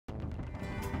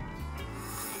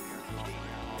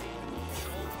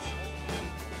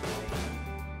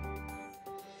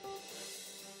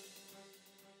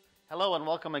Hello and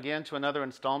welcome again to another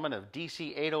installment of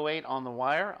DC808 on the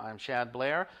Wire. I'm Shad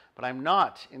Blair, but I'm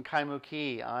not in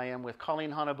Kaimuki. I am with Colleen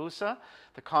Hanabusa,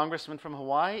 the congressman from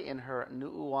Hawaii, in her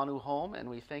Nu'uanu home, and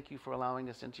we thank you for allowing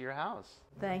us into your house.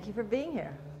 Thank you for being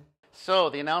here. So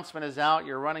the announcement is out.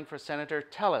 You're running for senator.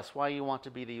 Tell us why you want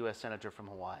to be the U.S. Senator from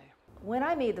Hawaii. When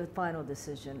I made the final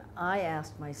decision, I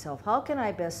asked myself, how can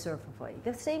I best serve Hawaii?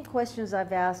 The same questions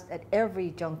I've asked at every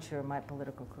juncture in my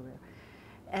political career.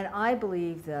 And I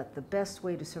believe that the best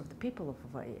way to serve the people of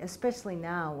Hawaii, especially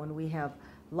now when we have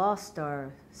lost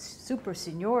our super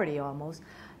seniority almost,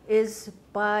 is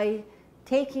by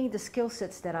taking the skill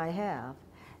sets that I have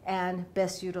and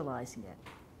best utilizing it.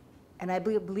 And I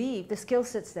believe the skill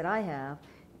sets that I have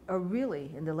are really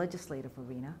in the legislative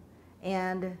arena.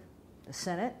 And the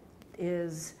Senate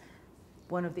is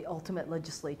one of the ultimate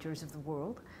legislatures of the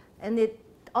world. And it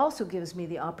also gives me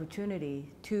the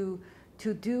opportunity to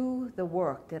do the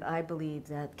work that I believe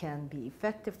that can be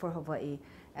effective for Hawaii,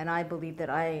 and I believe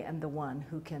that I am the one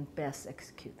who can best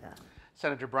execute that.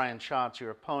 Senator Brian Schatz,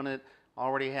 your opponent,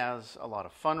 already has a lot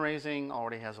of fundraising,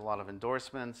 already has a lot of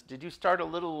endorsements. Did you start a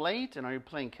little late, and are you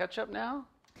playing catch-up now?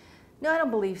 No, I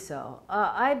don't believe so.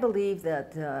 I believe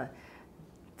that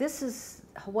this is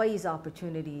Hawaii's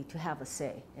opportunity to have a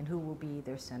say in who will be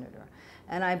their senator.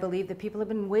 And I believe that people have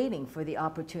been waiting for the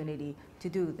opportunity to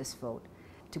do this vote.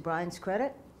 To Brian's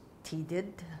credit, he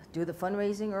did do the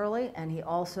fundraising early, and he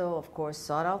also, of course,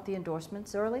 sought out the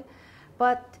endorsements early.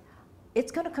 But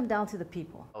it's going to come down to the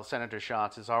people. Well, Senator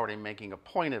Schatz is already making a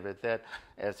point of it that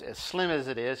as slim as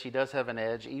it is, he does have an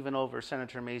edge, even over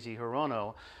Senator Mazie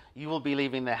Hirono. You will be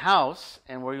leaving the House,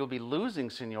 and where you'll be losing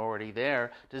seniority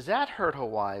there. Does that hurt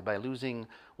Hawaii by losing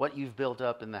what you've built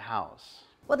up in the House?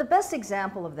 Well, the best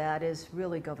example of that is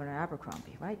really Governor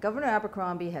Abercrombie, right? Governor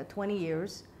Abercrombie had 20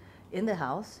 years in the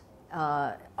House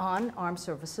on armed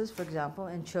services, for example,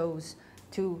 and chose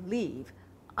to leave.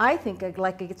 I think,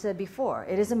 like I said before,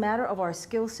 it is a matter of our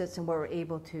skill sets and what we're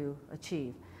able to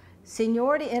achieve.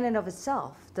 Seniority in and of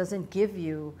itself doesn't give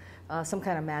you some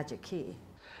kind of magic key.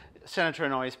 Senator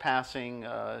Inouye's passing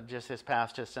just this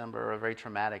past December, a very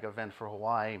traumatic event for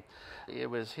Hawaii. It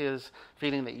was his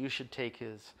feeling that you should take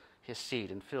his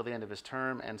seat and fill the end of his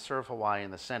term and serve Hawaii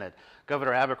in the Senate.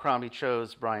 Governor Abercrombie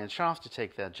chose Brian Schatz to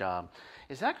take that job.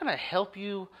 Is that going to help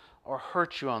you or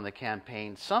hurt you on the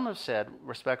campaign? Some have said,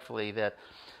 respectfully, that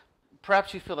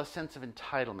perhaps you feel a sense of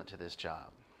entitlement to this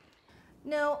job.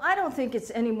 No, I don't think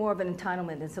it's any more of an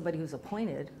entitlement than somebody who's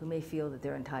appointed who may feel that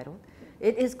they're entitled.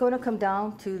 It is going to come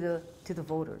down to the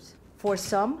voters. For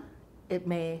some, it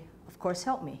may, of course,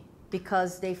 help me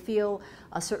because they feel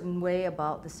a certain way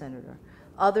about the senator.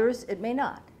 Others, it may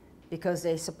not, because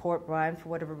they support Brian for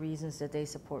whatever reasons that they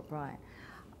support Brian.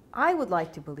 I would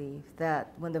like to believe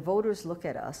that when the voters look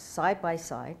at us side by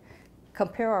side,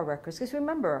 compare our records, because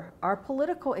remember, our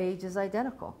political age is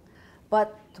identical.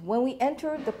 But when we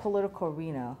entered the political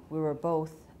arena, we were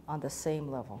both on the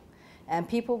same level. And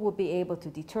people will be able to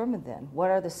determine then what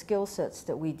are the skill sets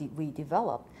that we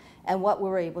developed and what we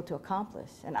were able to accomplish.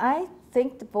 And I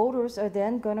think the voters are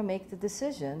then going to make the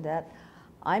decision that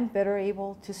I'm better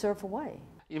able to serve Hawaii.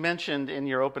 You mentioned in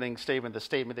your opening statement, the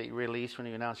statement that you released when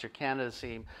you announced your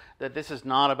candidacy, that this is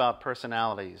not about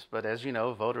personalities. But as you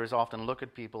know, voters often look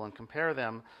at people and compare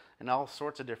them in all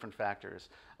sorts of different factors.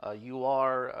 You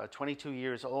are 22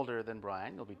 years older than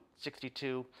Brian. You'll be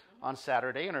 62 on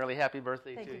Saturday. An early happy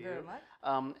birthday to you. Thank you very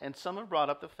much. And some have brought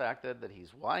up the fact that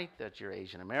he's white, that you're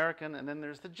Asian American, and then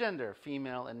there's the gender,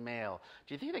 female and male.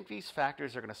 Do you think these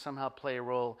factors are going to somehow play a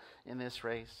role in this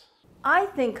race? I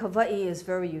think Hawaii is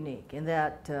very unique in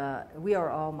that we are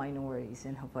all minorities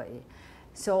in Hawaii.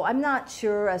 So I'm not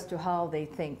sure as to how they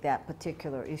think that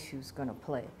particular issue is going to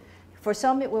play. For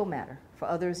some it will matter, for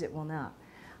others it will not.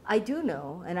 I do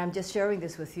know, and I'm just sharing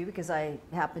this with you because I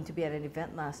happened to be at an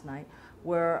event last night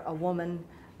where a woman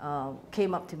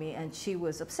came up to me and she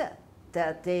was upset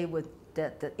that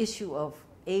the issue of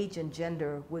age and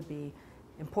gender would be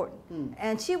important.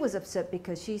 And she was upset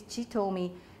because she told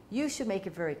me, you should make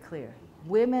it very clear.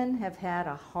 Women have had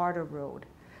a harder road.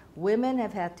 Women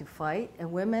have had to fight,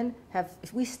 and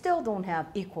we still don't have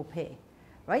equal pay,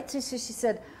 right? So she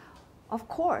said, of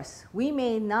course, we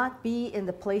may not be in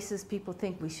the places people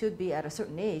think we should be at a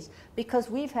certain age because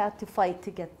we've had to fight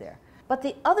to get there. But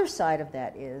the other side of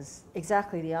that is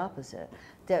exactly the opposite,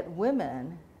 that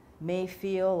women may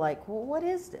feel like, well, what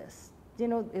is this? You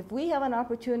know, if we have an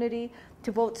opportunity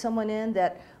to vote someone in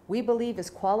that we believe is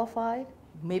qualified,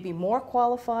 maybe more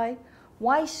qualified,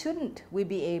 why shouldn't we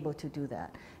be able to do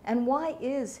that? And why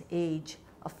is age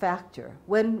a factor?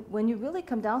 When you really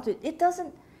come down to it,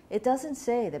 It doesn't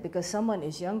say that because someone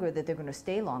is younger that they're going to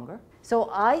stay longer. So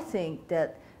I think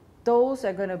that those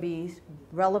are going to be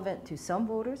relevant to some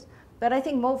voters, but I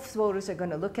think most voters are going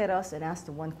to look at us and ask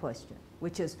the one question,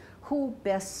 which is who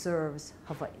best serves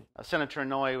Hawaii? Senator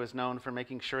Inouye was known for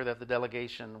making sure that the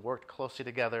delegation worked closely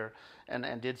together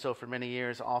and did so for many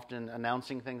years, often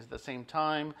announcing things at the same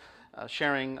time,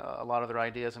 sharing a lot of their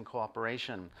ideas and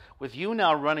cooperation. With you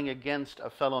now running against a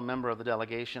fellow member of the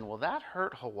delegation, will that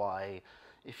hurt Hawaii,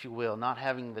 if you will, not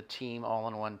having the team all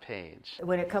on one page?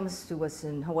 When it comes to what's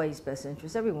in Hawaii's best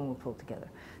interest, everyone will pull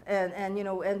together. And you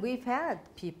know, and we've had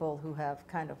people who have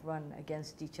kind of run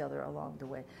against each other along the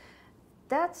way.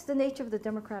 That's the nature of the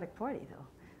Democratic Party, though.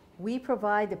 We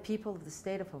provide the people of the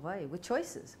state of Hawaii with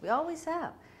choices. We always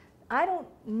have. I don't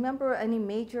remember any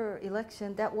major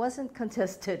election that wasn't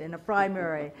contested in a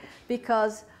primary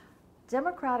because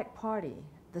Democratic Party,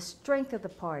 the strength of the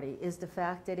party is the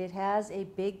fact that it has a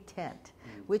big tent,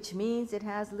 which means it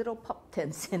has little pup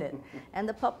tents in it. And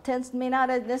the pup tents may not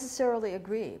necessarily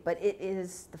agree, but it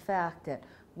is the fact that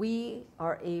we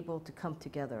are able to come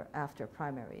together after a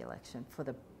primary election for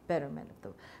the betterment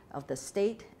of the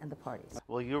state and the parties.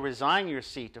 Will you resign your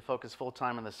seat to focus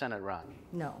full-time on the Senate run?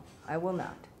 No, I will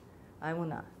not. I will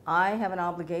not. I have an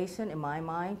obligation in my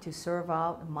mind to serve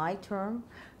out my term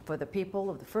for the people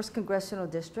of the 1st Congressional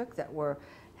District that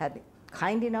had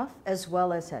kind enough as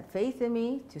well as had faith in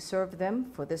me to serve them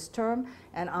for this term,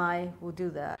 and I will do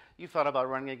that. You thought about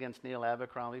running against Neil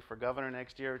Abercrombie for governor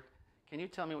next year. Can you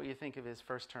tell me what you think of his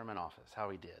first term in office, how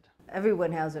he did?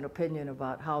 Everyone has an opinion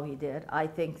about how he did. I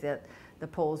think that the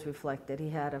polls reflect that he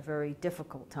had a very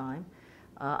difficult time.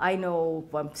 I know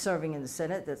when serving in the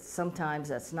Senate that sometimes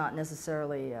that's not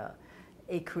necessarily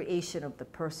a creation of the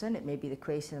person. It may be the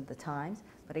creation of the times.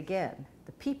 But again,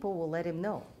 the people will let him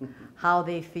know how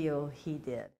they feel he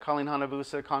did. Colleen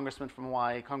Hanabusa, Congressman from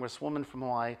Hawaii, Congresswoman from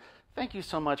Hawaii, thank you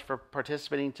so much for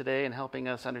participating today and helping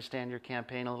us understand your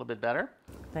campaign a little bit better.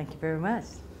 Thank you very much.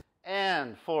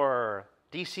 And for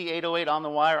DC808 on the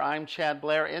Wire, I'm Chad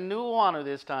Blair in Nuuanu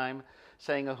this time,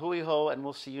 saying a hui ho, and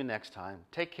we'll see you next time.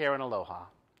 Take care and aloha.